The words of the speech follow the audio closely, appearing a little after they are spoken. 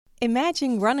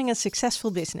Imagine running a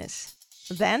successful business.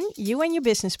 Then you and your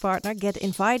business partner get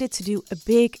invited to do a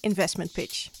big investment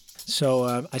pitch.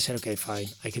 So I said, okay, fine.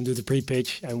 I can do the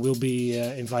pre-pitch and we'll be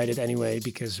invited anyway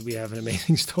because we have an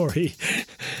amazing story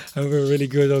and we're really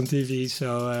good on TV.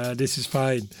 So this is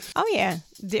fine. Oh yeah,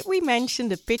 did we mention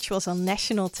the pitch was on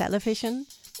national television?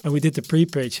 And we did the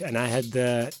pre-pitch and I had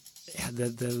the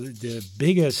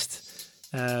biggest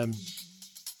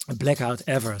blackout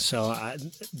ever. So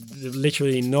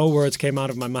literally no words came out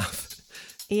of my mouth.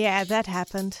 Yeah, that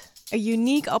happened. A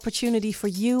unique opportunity for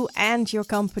you and your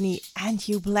company, and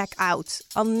you black out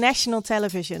on national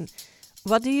television.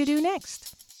 What do you do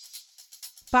next?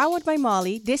 Powered by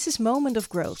Mali, this is Moment of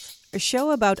Growth, a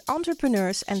show about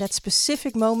entrepreneurs and that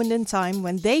specific moment in time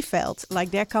when they felt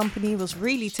like their company was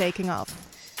really taking off.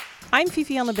 I'm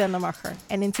Vivianne Bendermacher,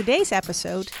 and in today's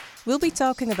episode, we'll be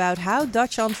talking about how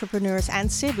Dutch entrepreneurs and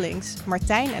siblings,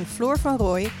 Martijn and Floor van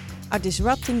Rooij, are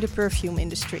disrupting the perfume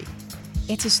industry.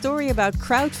 It's a story about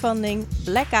crowdfunding,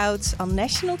 blackouts on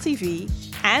national TV,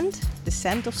 and the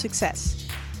scent of success.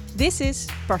 This is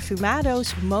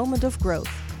Parfumado's Moment of Growth.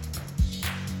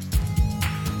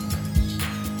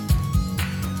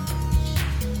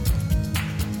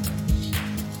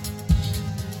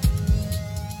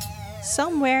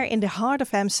 Somewhere in the heart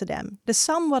of Amsterdam, the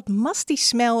somewhat musty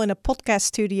smell in a podcast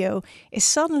studio is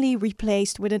suddenly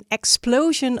replaced with an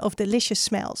explosion of delicious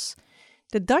smells.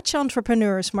 The Dutch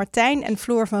entrepreneurs Martijn and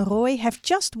Floor van Rooij have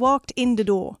just walked in the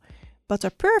door, but their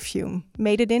perfume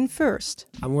made it in first.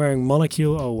 I'm wearing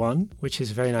Molecule 01, which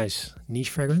is a very nice niche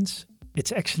fragrance.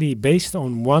 It's actually based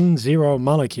on 10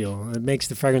 molecule. It makes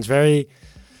the fragrance very,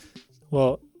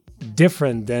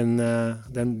 different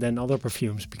than other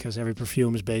perfumes because every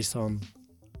perfume is based on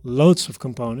loads of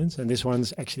components and this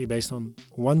one's actually based on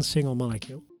one single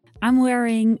molecule. I'm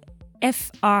wearing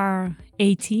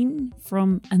FR18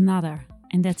 from Another.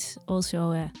 And that's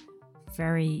also a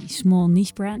very small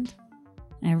niche brand.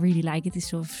 I really like it. It's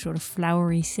sort of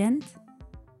flowery scent.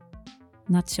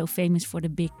 Not so famous for the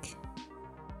big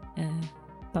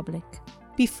public.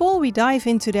 Before we dive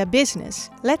into their business,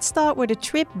 let's start with a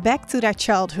trip back to their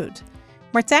childhood.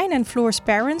 Martijn and Floor's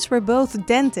parents were both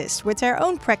dentists with their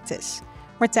own practice.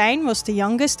 Martijn was the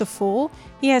youngest of 4.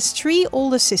 He has 3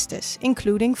 older sisters,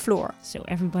 including Floor. So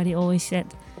everybody always said,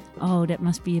 oh, that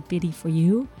must be a pity for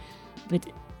you. But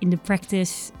in the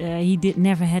practice, he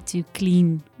never had to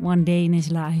clean one day in his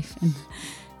life. And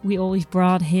we always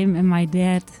brought him and my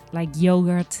dad like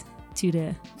yogurt to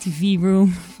the TV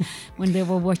room when they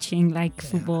were watching like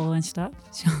football and stuff.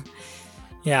 So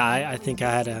yeah, I think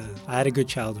I had a good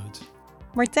childhood.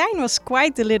 Martijn was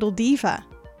quite the little diva.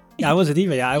 Yeah, I was a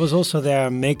diva. Yeah, I was also their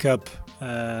makeup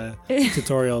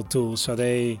tutorial tool. So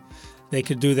they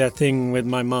could do their thing with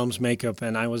my mom's makeup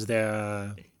and I was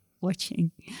there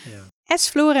watching. Yeah. As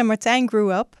Floor and Martijn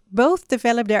grew up, both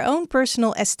developed their own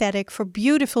personal aesthetic for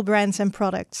beautiful brands and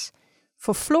products.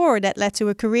 For Floor, that led to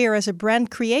a career as a brand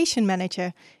creation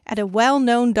manager at a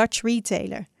well-known Dutch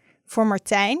retailer. For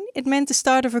Martijn, it meant the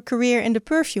start of a career in the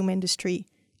perfume industry,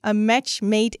 a match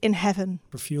made in heaven.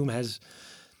 Perfume has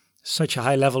such a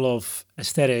high level of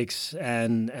aesthetics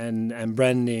and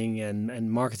branding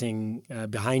and marketing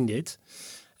behind it.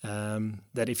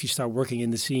 That if you start working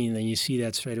in the scene, then you see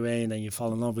that straight away and then you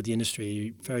fall in love with the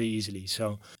industry very easily.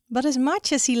 But as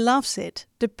much as he loves it,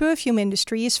 the perfume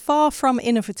industry is far from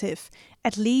innovative,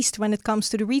 at least when it comes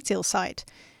to the retail side.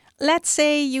 Let's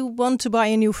say you want to buy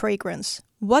a new fragrance.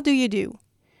 What do?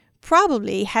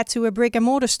 Probably head to a brick and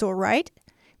mortar store, right?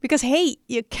 Because hey,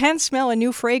 you can't smell a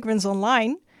new fragrance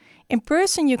online. In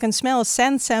person, you can smell a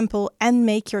scent sample and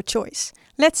make your choice.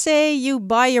 Let's say you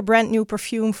buy a brand new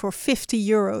perfume for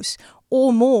 €50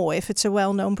 or more if it's a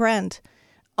well-known brand.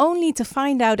 Only to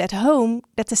find out at home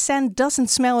that the scent doesn't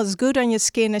smell as good on your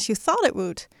skin as you thought it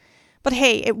would. But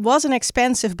hey, it was an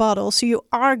expensive bottle, so you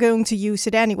are going to use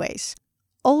it anyways.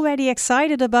 Already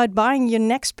excited about buying your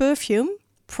next perfume?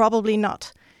 Probably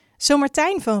not. So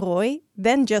Martijn van Rooij,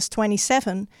 then just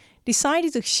 27,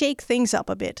 decided to shake things up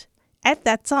a bit. At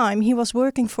that time, he was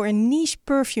working for a niche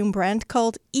perfume brand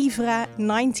called Ivra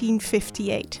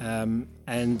 1958.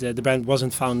 And the brand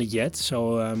wasn't founded yet,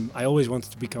 so I always wanted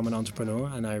to become an entrepreneur.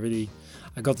 And I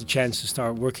got the chance to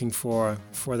start working for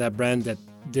that brand that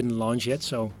didn't launch yet,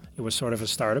 so it was sort of a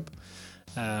startup.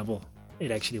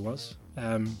 It actually was.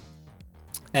 That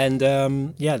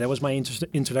was my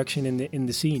introduction in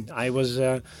the scene. I was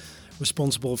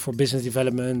responsible for business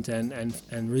development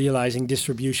and realizing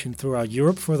distribution throughout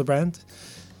Europe for the brand.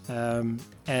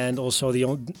 And also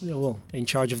in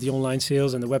charge of the online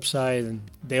sales and the website. And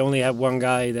they only had one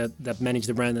guy that managed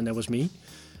the brand, and that was me.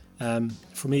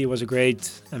 For me, it was a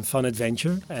great and fun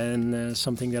adventure and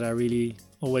something that I really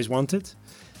always wanted.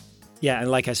 Yeah,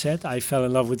 and like I said, I fell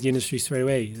in love with the industry straight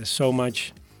away. There's so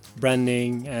much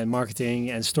branding and marketing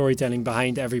and storytelling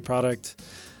behind every product.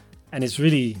 And it's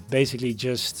really basically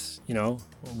just,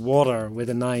 water with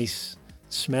a nice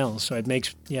smell. So it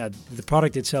makes, the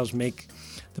product itself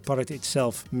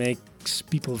makes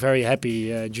people very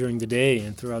happy during the day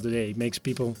and throughout the day. It makes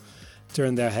people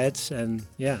turn their heads, and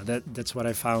that's what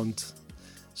I found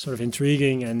sort of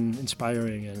intriguing and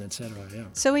inspiring and etc. Yeah.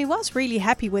 So he was really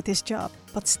happy with his job,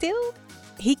 but still,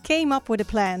 he came up with a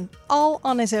plan, all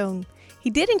on his own. He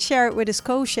didn't share it with his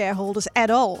co-shareholders at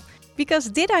all. Because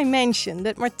did I mention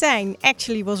that Martijn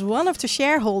actually was one of the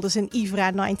shareholders in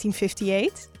IVRA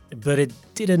 1958? But it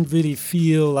didn't really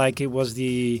feel like it was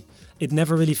it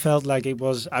never really felt like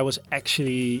I was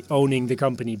actually owning the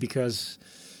company, because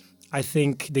I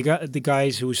think the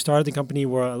guys who started the company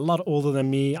were a lot older than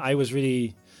me. I was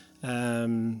really, I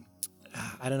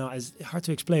don't know, it's hard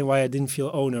to explain why I didn't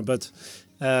feel owner, but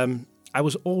I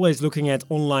was always looking at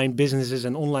online businesses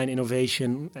and online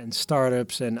innovation and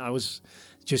startups, and I was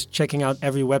just checking out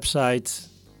every website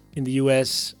in the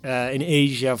US, in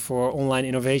Asia, for online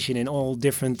innovation in all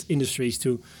different industries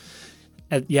to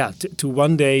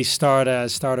one day start a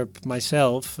startup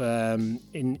myself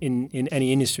in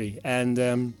any industry.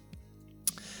 And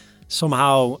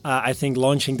somehow I think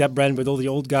launching that brand with all the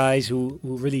old guys who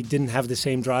really didn't have the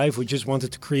same drive, who just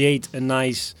wanted to create a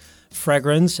nice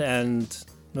fragrance, and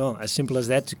well, as simple as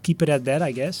that, to keep it at that,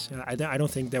 I guess. I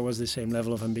don't think there was the same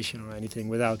level of ambition or anything,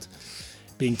 without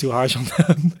being too harsh on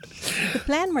them. The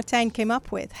plan Martijn came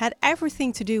up with had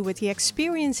everything to do with the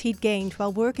experience he'd gained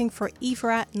while working for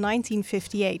IVRA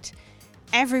 1958.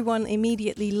 Everyone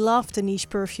immediately loved the niche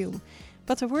perfume,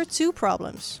 but there were two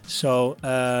problems. So,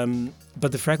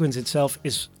 but the fragrance itself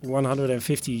is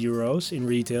 150 euros in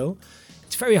retail.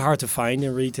 It's very hard to find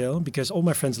in retail, because all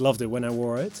my friends loved it when I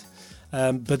wore it.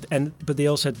 But they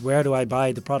all said, where do I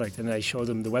buy the product? And I showed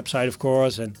them the website, of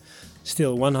course, and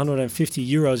still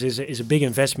 150 euros is a big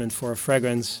investment for a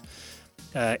fragrance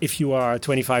if you are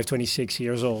 25, 26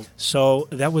 years old. So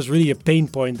that was really a pain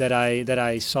point that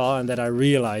I saw, and that I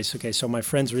realized, okay, so my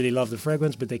friends really love the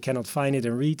fragrance, but they cannot find it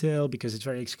in retail because it's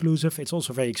very exclusive. It's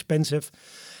also very expensive.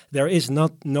 There is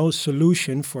no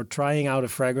solution for trying out a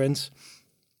fragrance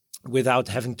without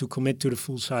having to commit to the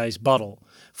full-size bottle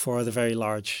for the very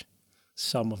large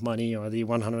sum of money, or the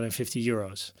 150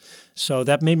 euros. So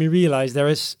that made me realize there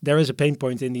is a pain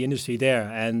point in the industry there.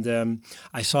 And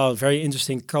I saw very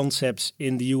interesting concepts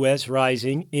in the US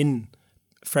rising in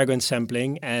fragrance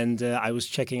sampling. And I was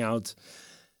checking out,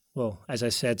 well, as I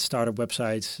said, startup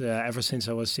websites ever since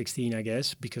I was 16, I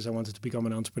guess, because I wanted to become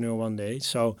an entrepreneur one day.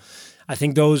 So I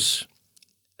think those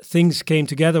things came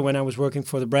together when I was working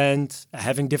for the brand,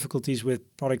 having difficulties with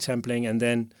product sampling, and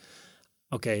then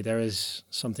okay, there is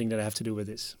something that I have to do with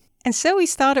this. And so he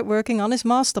started working on his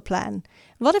master plan.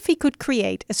 What if he could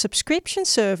create a subscription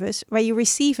service where you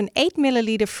receive an 8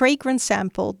 milliliter fragrance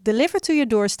sample delivered to your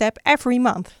doorstep every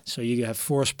month? So you have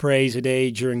 4 sprays a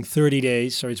day during 30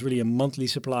 days. So it's really a monthly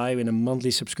supply in a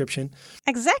monthly subscription.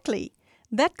 Exactly.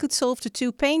 That could solve the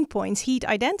 2 pain points he'd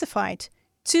identified.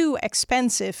 Too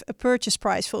expensive a purchase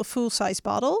price for a full-size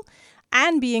bottle,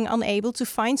 and being unable to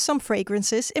find some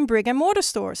fragrances in brick and mortar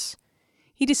stores.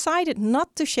 He decided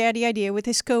not to share the idea with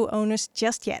his co-owners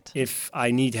just yet. If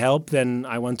I need help, then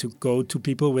I want to go to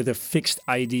people with a fixed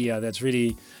idea that's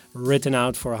really written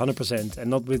out for 100%,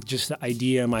 and not with just the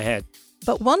idea in my head.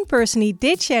 But one person he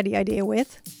did share the idea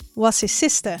with was his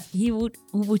sister. Who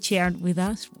would share it with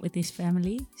us, with his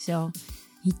family. So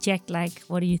he checked, like,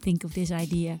 what do you think of this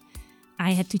idea?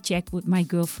 I had to check with my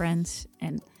girlfriends,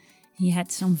 and he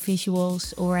had some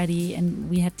visuals already, and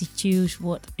we had to choose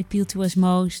what appealed to us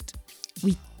most.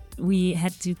 We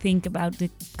had to think about the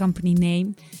company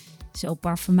name. So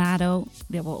Parfumado,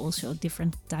 there were also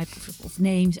different types of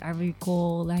names. I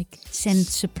recall, like Scent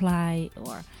Supply,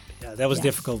 or yeah, that was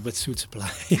difficult with Suit Supply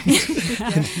in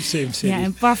the same city. Yeah,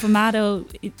 and Parfumado,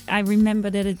 I remember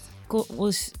that it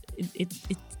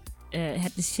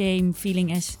had the same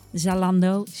feeling as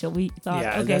Zalando. So we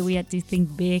thought, we had to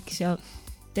think big. So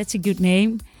that's a good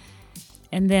name.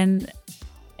 And then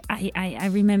I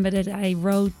remember that I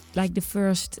wrote like the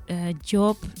first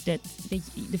job,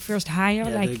 the first hire,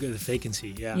 the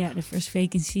vacancy. Yeah, the first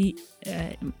vacancy.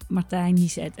 Martijn, he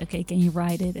said, "Okay, can you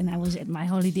write it?" And I was at my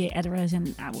holiday address,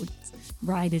 and I would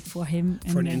write it for him.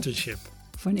 For an internship.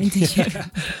 For an internship.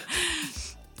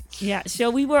 Yeah, so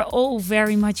we were all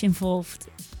very much involved.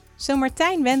 So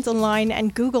Martijn went online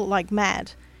and Googled like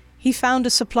mad. He found a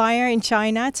supplier in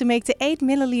China to make the 8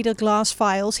 milliliter glass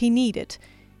vials he needed.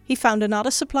 He found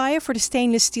another supplier for the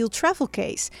stainless steel travel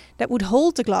case that would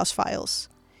hold the glass vials.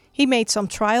 He made some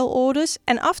trial orders,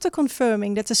 and after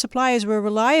confirming that the suppliers were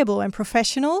reliable and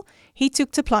professional, he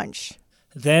took the plunge.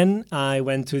 Then I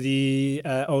went to the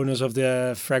owners of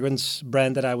the fragrance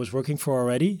brand that I was working for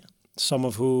already, some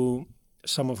of whom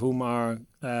are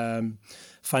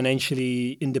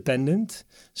financially independent.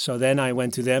 So then I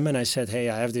went to them and I said, hey,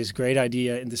 I have this great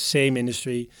idea in the same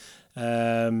industry,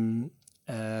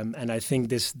 and I think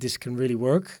this can really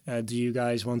work. Do you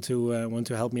guys want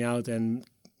to help me out and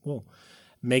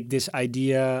make this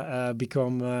idea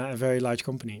become a very large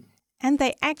company? And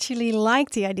they actually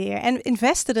liked the idea and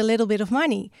invested a little bit of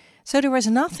money. So there was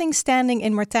nothing standing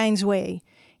in Martijn's way.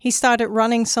 He started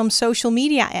running some social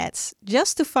media ads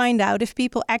just to find out if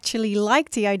people actually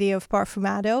liked the idea of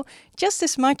Parfumado just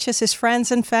as much as his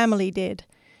friends and family did.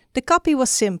 The copy was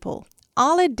simple.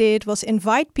 All it did was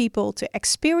invite people to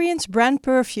experience brand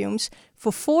perfumes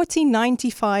for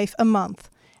 $14.95 a month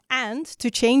and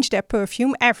to change their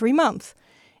perfume every month.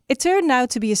 It turned out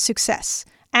to be a success.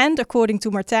 And according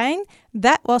to Martijn,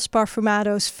 that was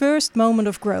Parfumado's first moment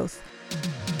of growth.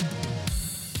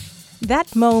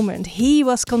 That moment, he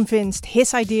was convinced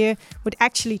his idea would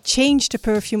actually change the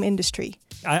perfume industry.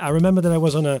 I remember that I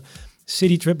was on a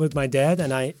city trip with my dad,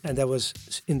 and that was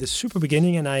in the super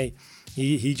beginning, and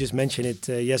he just mentioned it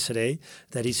yesterday,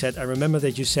 that he said, I remember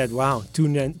that you said, wow,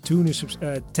 10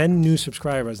 new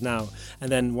subscribers now.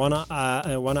 And then 1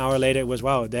 hour later it was,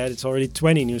 wow, Dad, it's already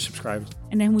 20 new subscribers.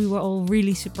 And then we were all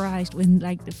really surprised when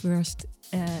like the first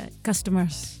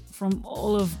customers from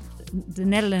all of the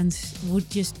Netherlands would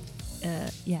just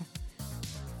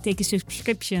take a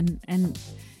subscription. And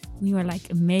we were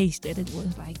like amazed that it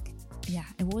was like,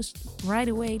 it was right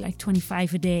away like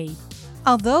 25 a day.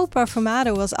 Although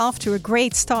Parfumado was off to a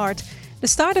great start, the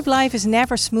startup life is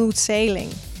never smooth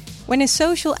sailing. When his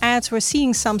social ads were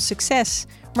seeing some success,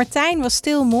 Martijn was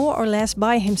still more or less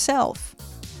by himself.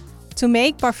 To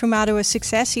make Parfumado a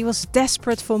success, he was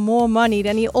desperate for more money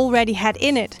than he already had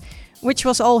in it, which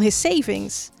was all his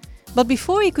savings. But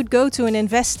before he could go to an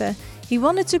investor, he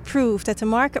wanted to prove that the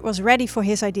market was ready for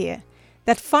his idea,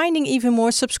 that finding even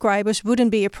more subscribers wouldn't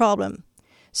be a problem.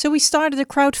 So we started a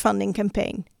crowdfunding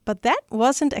campaign, but that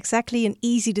wasn't exactly an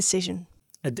easy decision.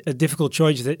 A difficult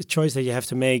choice that you have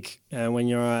to make when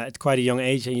you're at quite a young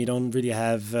age and you don't really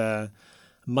have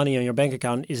money on your bank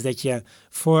account is that to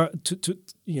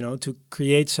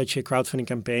create such a crowdfunding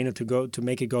campaign or to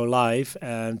make it go live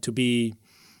and to be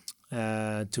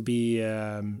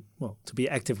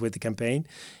active with the campaign,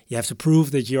 you have to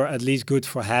prove that you're at least good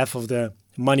for half of the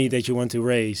money that you want to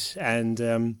raise, and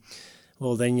then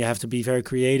you have to be very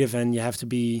creative and you have to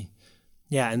be.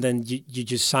 Yeah, and then you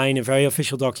just sign a very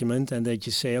official document and they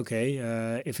just say, okay,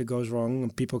 if it goes wrong,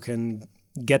 people can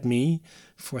get me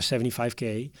for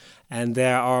 75K. And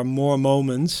there are more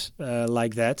moments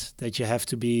like that you have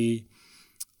to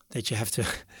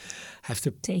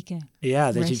take a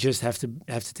that risk. You just have to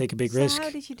take a big risk. So how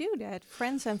did you do that?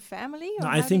 Friends and family? Or No,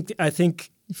 I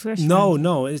think first no.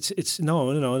 It's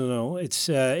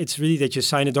really that you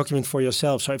sign a document for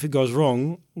yourself. So if it goes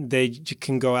wrong, they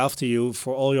can go after you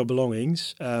for all your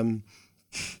belongings. And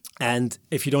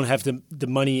if you don't have the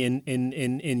money in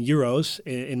euros,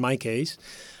 in my case,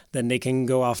 then they can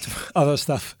go after other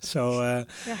stuff. So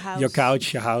your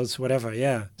couch, your house, whatever.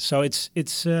 Yeah. So it's.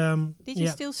 Did you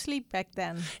still sleep back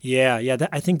then? Yeah.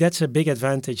 I think that's a big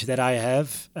advantage that I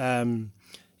have.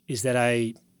 Is that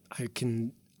I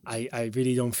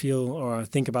really don't feel or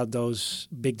think about those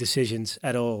big decisions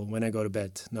at all when I go to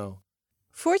bed. No.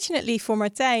 Fortunately for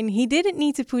Martijn, he didn't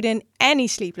need to put in any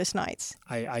sleepless nights.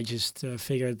 I just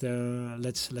figured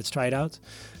let's try it out.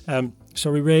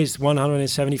 So we raised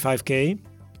 175K.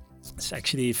 It's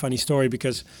actually a funny story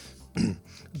because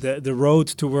the road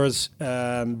towards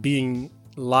being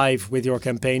live with your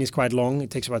campaign is quite long.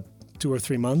 It takes about 2 or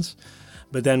 3 months.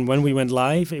 But then when we went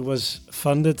live, it was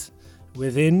funded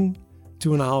within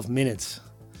 2.5 minutes.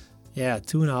 Yeah,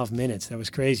 2.5 minutes. That was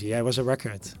crazy. Yeah, it was a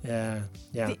record. Yeah.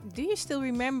 Do you still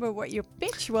remember what your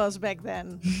pitch was back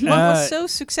then? What was so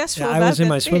successful about that pitch? I was in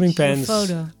my swimming pants.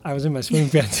 Photo. I was in my swimming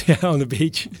pants on the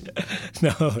beach.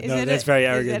 No, that's very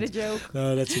arrogant. Is that a joke?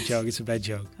 No, that's a joke. It's a bad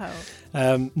joke. Oh.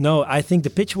 No, I think the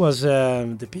pitch was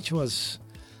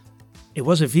it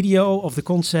was a video of the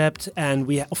concept, and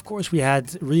we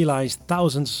had realized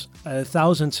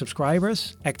 1,000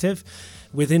 subscribers active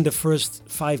within the first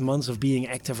 5 months of being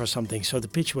active or something. So the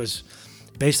pitch was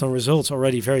based on results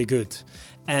already very good.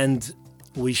 And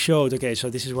we showed, okay, so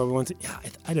this is what we want to,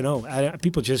 I don't know.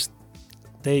 People just,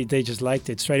 they just liked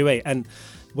it straight away. And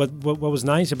what was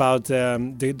nice about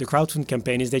the crowdfunding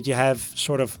campaign is that you have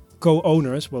sort of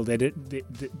co-owners. Well,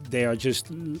 they are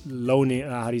just loaning.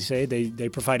 How do you say? They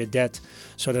provide a debt,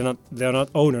 so they're not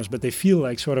owners, but they feel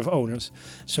like sort of owners.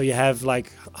 So you have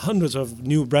like hundreds of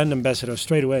new brand ambassadors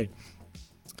straight away.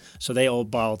 So they all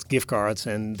bought gift cards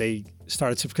and they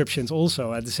started subscriptions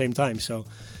also at the same time. So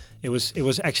it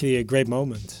was actually a great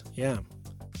moment. Yeah.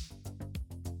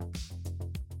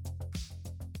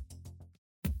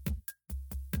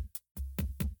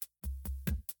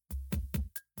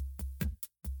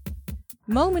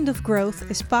 Moment of Growth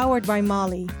is powered by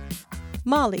Mali.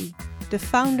 Mali, the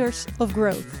founders of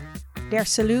growth. Their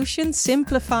solutions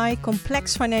simplify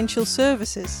complex financial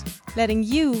services, letting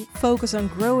you focus on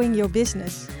growing your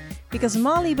business. Because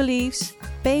Mali believes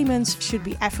payments should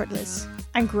be effortless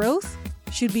and growth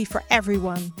should be for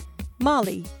everyone.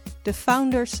 Mali, the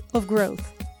founders of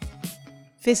growth.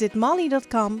 Visit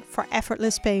mali.com for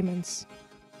effortless payments.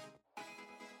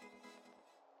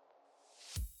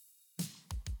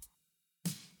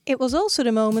 It was also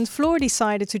the moment Floor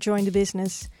decided to join the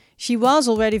business. She was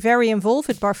already very involved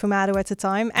with Parfumado at the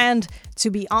time, and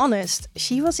to be honest,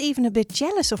 she was even a bit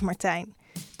jealous of Martijn.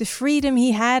 The freedom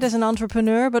he had as an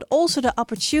entrepreneur, but also the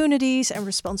opportunities and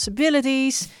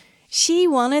responsibilities. She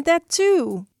wanted that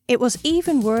too. It was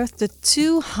even worth the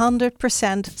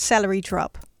 200% salary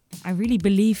drop. I really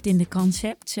believed in the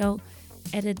concept, so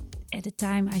at the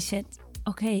time I said,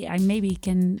 okay, I maybe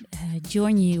can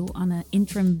join you on an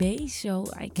interim base, so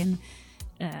I can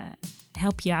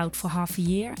help you out for half a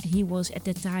year. He was at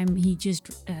the time, he just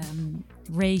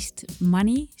raised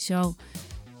money, so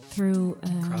through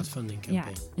crowdfunding campaign. Yeah,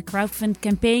 a crowdfund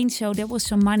campaign. So there was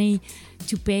some money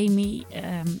to pay me,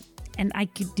 and I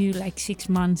could do like 6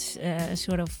 months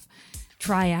sort of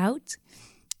try out.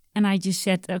 And I just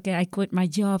said, okay, I quit my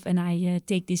job and I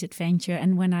take this adventure.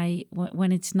 And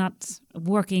when it's not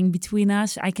working between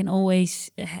us, I can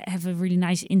always have a really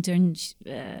nice intern,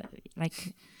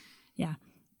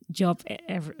 job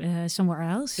somewhere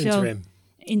else.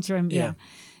 Interim, yeah.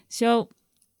 So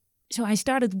I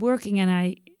started working, and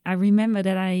I remember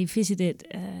that I visited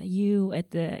you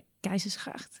at the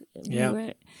Keizersgracht. We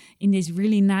were in this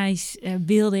really nice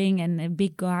building and a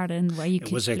big garden where you could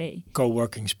play. It was a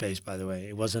co-working space, by the way.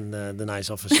 It wasn't the nice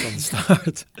office from the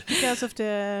start. Because of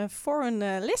the foreign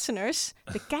listeners,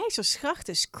 the Keizersgracht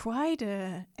is quite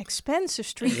an expensive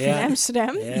street in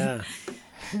Amsterdam.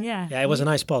 Yeah, it was a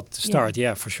nice spot to start,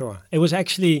 for sure. It was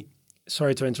actually,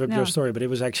 sorry to interrupt your story, but it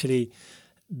was actually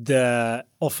the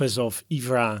office of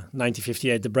Ivra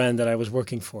 1958, the brand that I was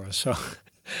working for. So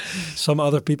some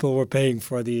other people were paying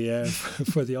for the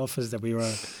for the office that we were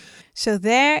at. So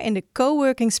there in the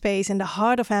co-working space in the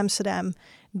heart of Amsterdam,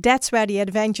 that's where the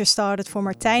adventure started for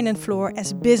Martijn and Floor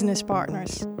as business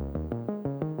partners.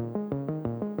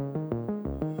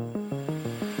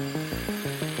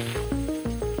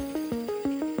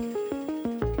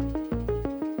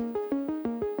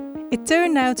 It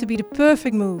turned out to be the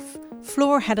perfect move.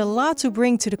 Floor had a lot to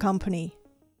bring to the company.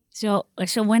 So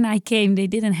when I came, they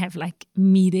didn't have like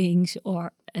meetings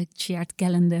or a shared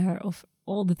calendar of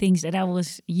all the things that I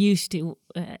was used to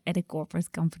at a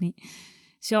corporate company.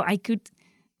 So I could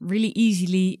really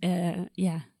easily,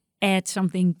 add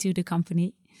something to the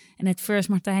company. And at first,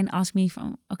 Martijn asked me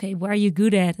okay, where are you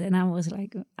good at? And I was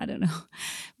like, I don't know.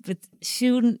 But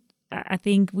soon, I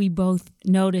think we both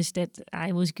noticed that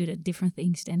I was good at different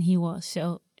things than he was.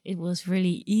 So it was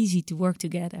really easy to work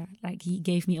together. Like, he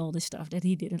gave me all the stuff that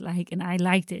he didn't like, and I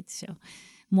liked it. So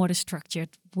more the structured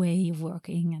way of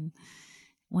working. And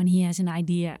when he has an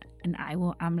idea, and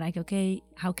I'm like, okay,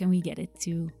 how can we get it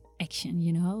to action,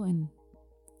 and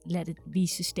let it be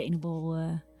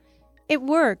sustainable? It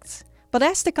worked. But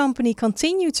as the company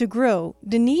continued to grow,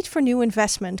 the need for new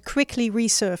investment quickly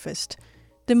resurfaced.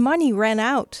 The money ran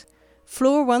out.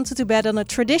 Floor wanted to bet on a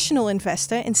traditional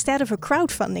investor instead of a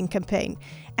crowdfunding campaign,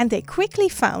 and they quickly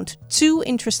found 2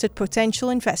 interested potential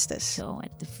investors. So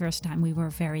at the first time we were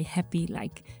very happy,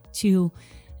 like 2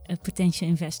 potential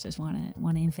investors want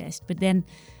to invest. But then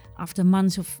after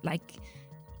months of like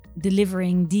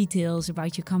delivering details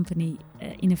about your company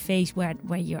in a phase where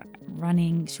you're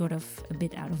running sort of a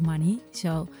bit out of money,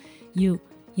 so you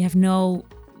have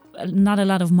not a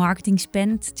lot of marketing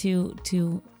spent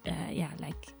to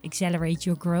accelerate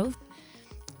your growth.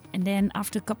 And then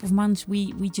after a couple of months,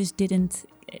 we just didn't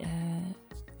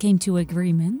came to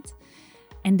agreement.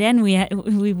 And then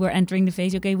we were entering the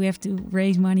phase, okay, we have to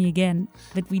raise money again,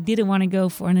 but we didn't want to go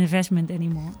for an investment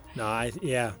anymore. No,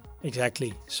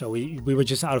 exactly. So we were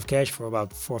just out of cash for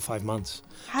about 4 or 5 months.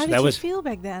 How did you feel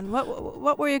back then?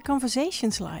 What were your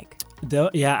conversations like?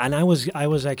 And I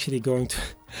was actually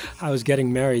I was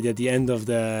getting married at the end of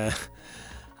the.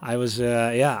 I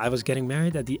was getting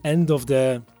married at the end of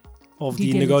the of Due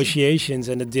the diligence. negotiations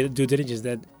and the due diligence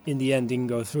that in the end didn't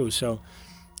go through. So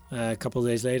a couple of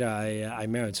days later, I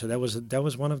married. So that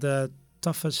was one of the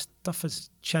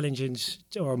toughest challenges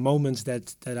or moments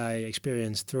that I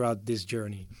experienced throughout this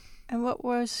journey. And what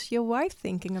was your wife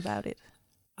thinking about it?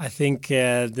 I think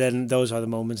then those are the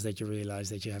moments that you realize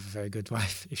that you have a very good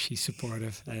wife if she's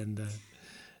supportive and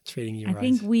treating you I right.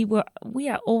 think we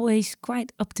are always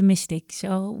quite optimistic,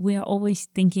 so we are always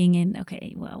thinking in,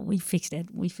 okay, well, we fix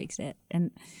that. And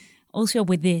also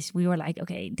with this, we were like,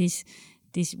 okay, this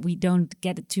we don't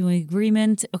get it to an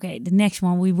agreement. Okay, the next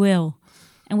one we will,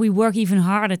 and we work even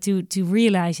harder to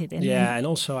realize it. And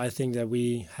also I think that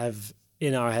we have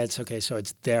in our heads, okay, so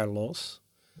it's their loss,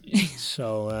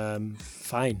 so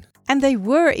fine. And they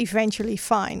were eventually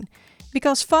fine.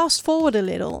 Because fast forward a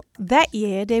little, that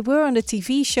year they were on the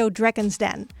TV show Dragon's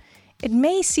Den. It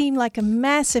may seem like a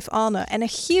massive honor and a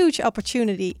huge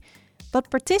opportunity, but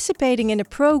participating in a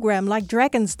program like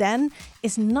Dragon's Den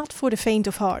is not for the faint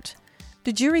of heart.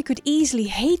 The jury could easily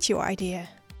hate your idea.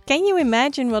 Can you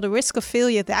imagine what a risk of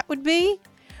failure that would be?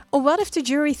 Or what if the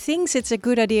jury thinks it's a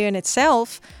good idea in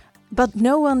itself, but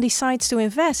no one decides to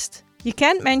invest? You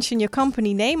can't mention your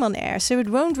company name on air, so it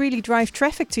won't really drive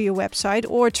traffic to your website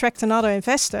or attract another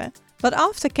investor. But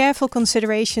after careful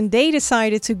consideration, they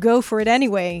decided to go for it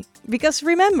anyway. Because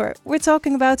remember, we're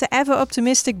talking about the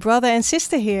ever-optimistic brother and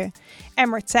sister here.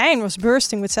 And Martijn was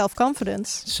bursting with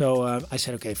self-confidence. So I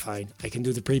said, okay, fine. I can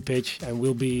do the pre-pitch and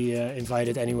we'll be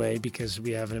invited anyway because we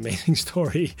have an amazing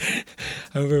story.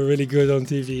 And we're really good on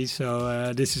TV,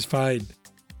 so this is fine.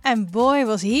 And boy,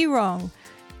 was he wrong.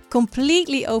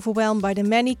 Completely overwhelmed by the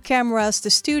many cameras, the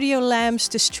studio lamps,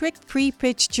 the strict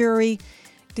pre-pitch jury,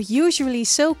 the usually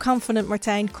so confident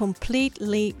Martijn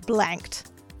completely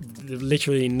blanked.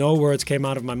 Literally no words came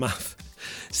out of my mouth,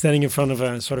 standing in front of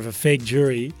a sort of a fake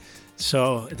jury.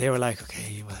 So they were like,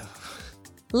 okay, well.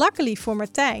 Luckily for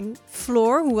Martijn,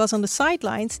 Floor, who was on the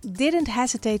sidelines, didn't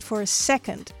hesitate for a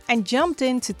second and jumped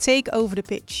in to take over the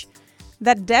pitch.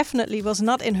 That definitely was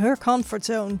not in her comfort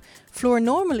zone. Floor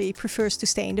normally prefers to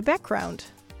stay in the background.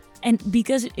 And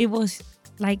because it was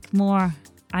like more,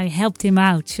 I helped him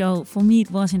out. So for me, it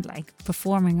wasn't like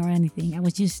performing or anything. I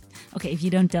was just, okay, if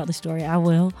you don't tell the story, I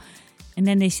will. And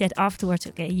then they said afterwards,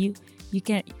 okay,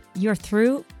 you're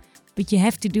through, but you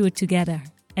have to do it together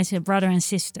as a brother and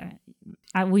sister.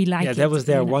 We like it. Yeah, that was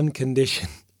their one condition.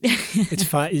 It's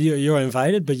fine. You're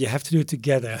invited, but you have to do it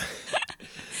together.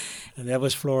 And that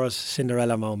was Flora's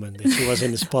Cinderella moment. That she was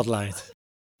in the spotlight.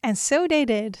 And so they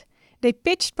did. They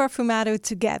pitched Perfumado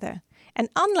together. And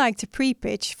unlike the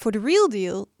pre-pitch, for the real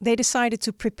deal, they decided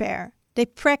to prepare. They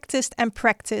practiced and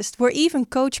practiced, were even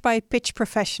coached by a pitch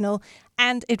professional,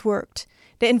 and it worked.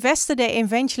 The investor they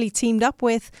eventually teamed up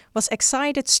with was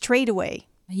excited straight away.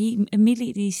 He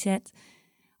immediately said,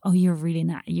 oh, you're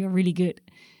really good.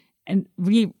 And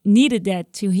we needed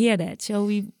that to hear that. So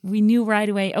we knew right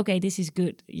away, okay, this is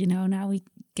good. Now we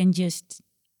can just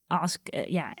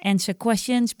answer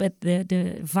questions. But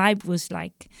the vibe was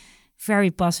like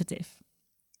very positive.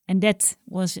 And that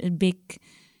was a big,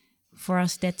 for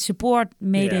us, that support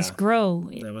made us grow.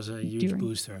 That was a huge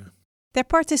booster. Their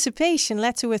participation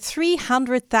led to a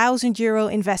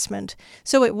 €300,000 investment.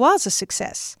 So it was a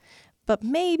success. But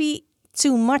maybe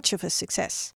too much of a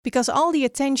success, because all the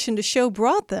attention the show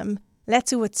brought them led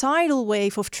to a tidal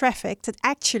wave of traffic that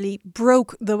actually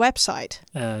broke the website.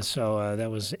 So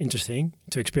that was interesting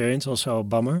to experience, also a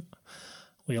bummer.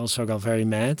 We also got very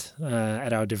mad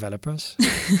at our developers,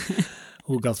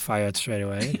 who got fired straight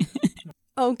away.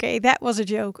 Okay, that was a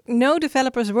joke. No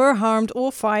developers were harmed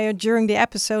or fired during the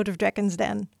episode of Dragon's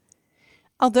Den.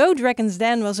 Although Dragon's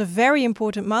Den was a very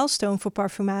important milestone for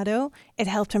Perfumado, it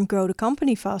helped him grow the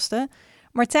company faster,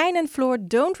 Martijn and Floor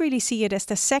don't really see it as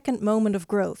the second moment of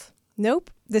growth.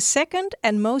 Nope, the second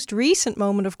and most recent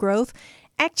moment of growth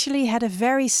actually had a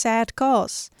very sad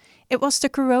cause. It was the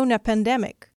corona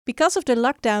pandemic. Because of the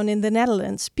lockdown in the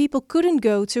Netherlands, people couldn't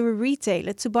go to a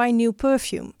retailer to buy new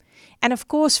perfume. And of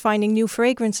course, finding new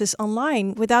fragrances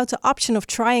online without the option of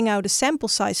trying out a sample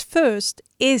size first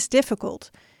is difficult.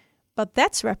 But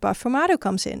that's where Perfumado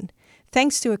comes in.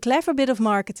 Thanks to a clever bit of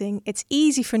marketing, it's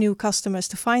easy for new customers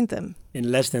to find them.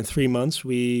 In less than 3 months,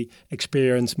 we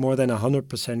experienced more than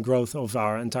 100% growth of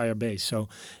our entire base. So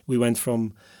we went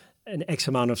from an X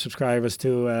amount of subscribers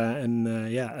to,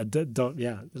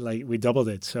 we doubled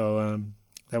it. So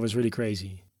that was really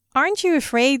crazy. Aren't you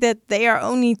afraid that they are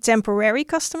only temporary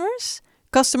customers?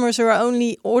 Customers who are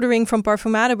only ordering from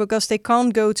Perfumado because they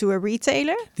can't go to a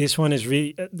retailer? This one is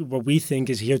really what we think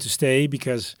is here to stay,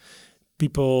 because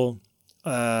people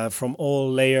from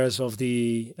all layers of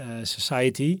the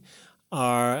society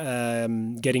are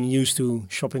getting used to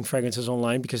shopping fragrances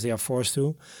online because they are forced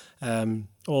to.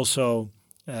 Also,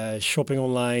 shopping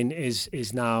online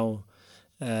is now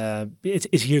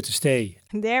it's here to stay.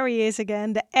 There he is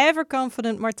again, the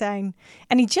ever-confident Martijn.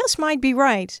 And he just might be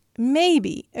right.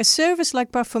 Maybe a service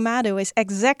like Parfumado is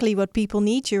exactly what people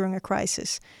need during a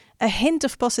crisis. A hint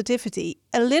of positivity,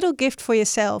 a little gift for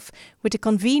yourself with the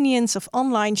convenience of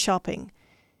online shopping.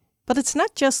 But it's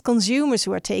not just consumers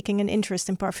who are taking an interest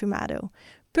in Parfumado.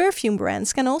 Perfume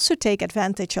brands can also take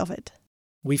advantage of it.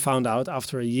 We found out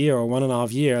after a year or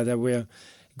 1.5 years that we're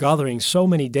gathering so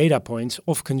many data points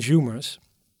of consumers.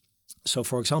 So,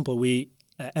 for example,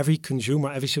 every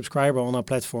consumer, every subscriber on our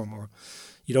platform, or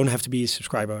you don't have to be a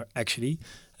subscriber actually,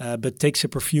 but takes a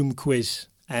perfume quiz.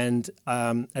 And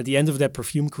at the end of that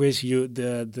perfume quiz,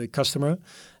 the customer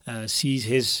sees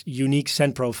his unique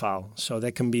scent profile. So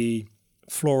that can be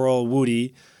floral,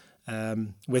 woody,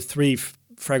 with 3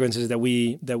 fragrances that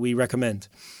we recommend.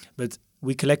 But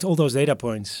we collect all those data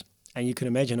points, and you can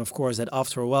imagine, of course, that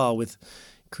after a while, with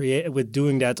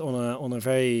doing that on a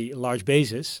very large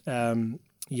basis,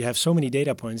 you have so many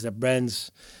data points that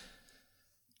brands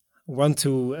want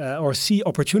to or see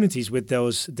opportunities with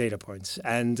those data points.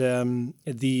 And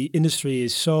the industry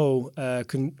is so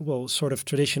sort of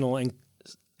traditional and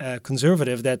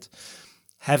conservative that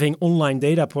having online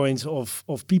data points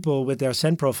of people with their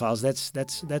scent profiles,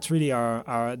 that's really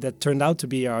our that turned out to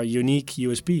be our unique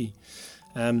USP.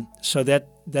 So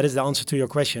that is the answer to your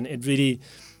question. It really,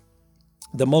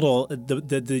 the model,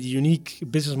 the unique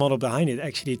business model behind it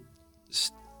actually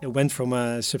it went from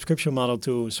a subscription model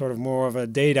to sort of more of a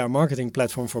data marketing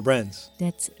platform for brands.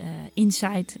 That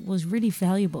insight was really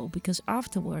valuable because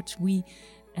afterwards we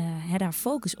had our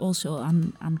focus also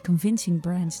on convincing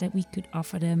brands that we could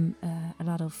offer them a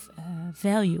lot of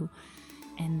value.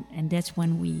 And that's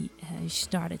when we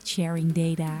started sharing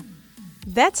data.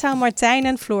 That's how Martijn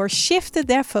and Floor shifted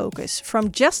their focus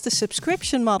from just a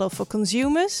subscription model for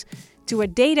consumers to a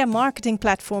data marketing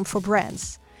platform for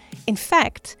brands. In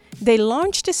fact, they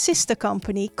launched a sister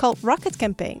company called Rocket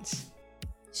Campaigns.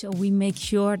 So we make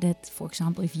sure that, for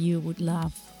example, if you would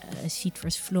love a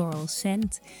citrus floral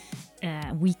scent,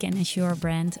 we can assure a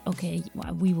brand, okay,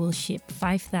 we will ship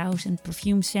 5,000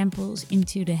 perfume samples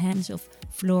into the hands of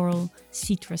floral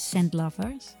citrus scent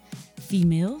lovers,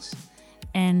 females.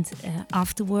 And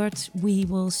afterwards, we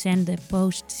will send a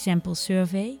post-sample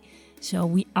survey. So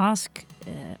we ask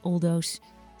all those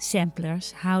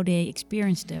samplers how they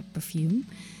experience the perfume,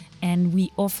 and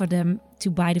we offer them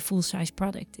to buy the full-size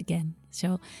product again.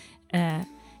 So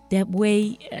that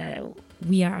way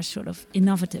we are sort of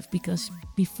innovative, because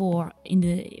before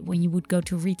when you would go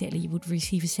to a retailer, you would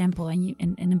receive a sample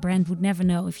and a brand would never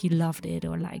know if you loved it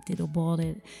or liked it or bought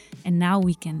it. And now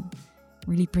we can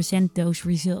really present those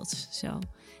results. So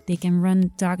they can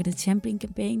run targeted sampling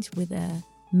campaigns with a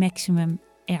maximum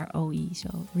ROI,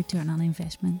 so return on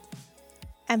investment.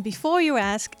 And before you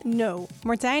ask, no,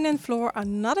 Martijn and Floor are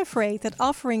not afraid that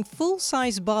offering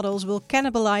full-size bottles will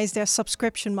cannibalize their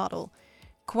subscription model.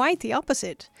 Quite the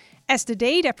opposite. As the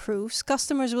data proves,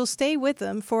 customers will stay with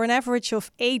them for an average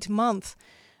of 8 months.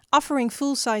 Offering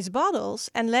full-size bottles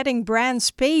and letting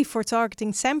brands pay for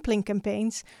targeting sampling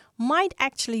campaigns might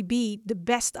actually be the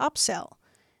best upsell.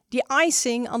 The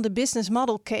icing on the business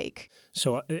model cake.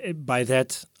 So by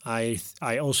that, I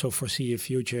also foresee a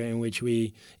future in which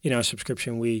in our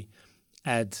subscription, we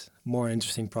add more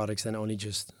interesting products than only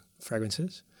just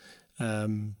fragrances.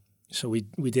 So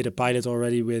we did a pilot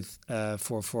already with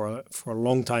for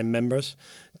long-time members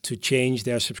to change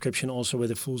their subscription also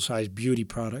with a full-size beauty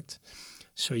product.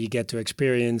 So you get to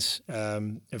experience a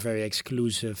very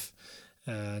exclusive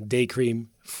day cream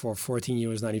for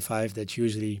 €14.95. That's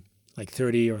usually like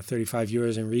 30 or 35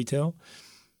 euros in retail.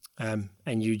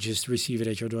 And you just receive it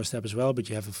at your doorstep as well, but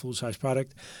you have a full-size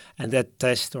product. And that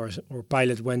test or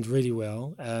pilot went really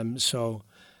well. So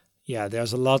yeah,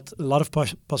 there's a lot of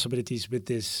possibilities with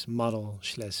this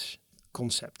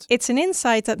model/concept. It's an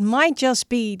insight that might just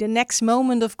be the next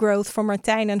moment of growth for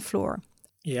Martijn and Floor.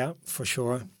 Yeah, for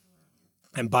sure.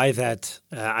 And by that,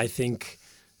 I think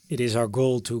it is our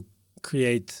goal to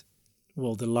create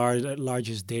the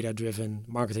largest data-driven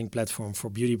marketing platform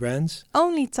for beauty brands.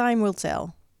 Only time will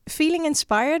tell. Feeling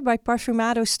inspired by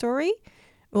Parfumado's story?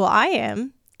 Well, I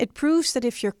am. It proves that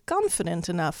if you're confident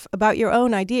enough about your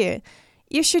own idea,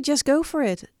 you should just go for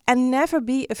it and never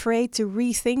be afraid to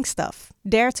rethink stuff.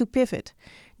 Dare to pivot,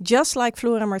 just like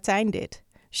Floor and Martijn did.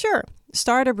 Sure,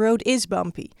 startup road is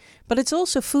bumpy, but it's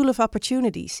also full of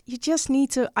opportunities. You just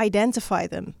need to identify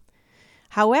them.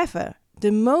 However,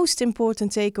 the most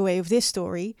important takeaway of this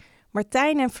story,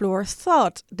 Martijn and Floor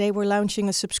thought they were launching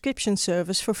a subscription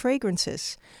service for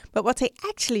fragrances, but what they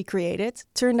actually created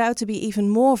turned out to be even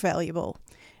more valuable: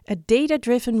 a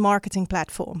data-driven marketing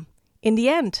platform. In the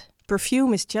end,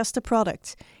 perfume is just a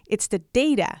product. It's the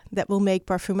data that will make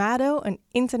Parfumado an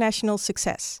international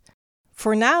success.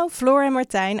 For now, Floor and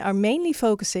Martijn are mainly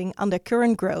focusing on their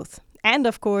current growth and,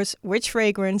 of course, which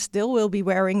fragrance they will be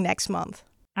wearing next month.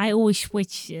 I always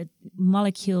switch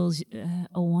Molecules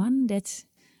 01. That's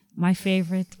my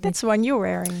favorite. That's the one you're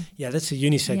wearing. Yeah, that's a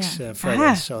unisex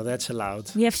fragrance, so that's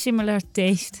allowed. We have similar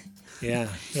taste. Yeah,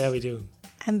 we do.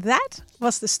 And that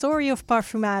was the story of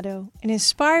Parfumado, an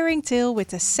inspiring tale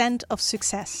with a scent of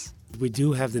success. We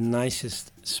do have the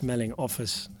nicest smelling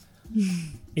office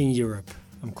in Europe,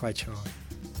 I'm quite sure.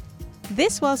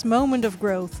 This was Moment of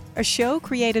Growth, a show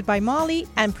created by Molly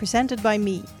and presented by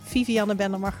me, Vivianne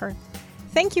Bendermacher.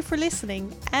 Thank you for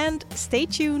listening and stay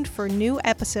tuned for new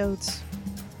episodes.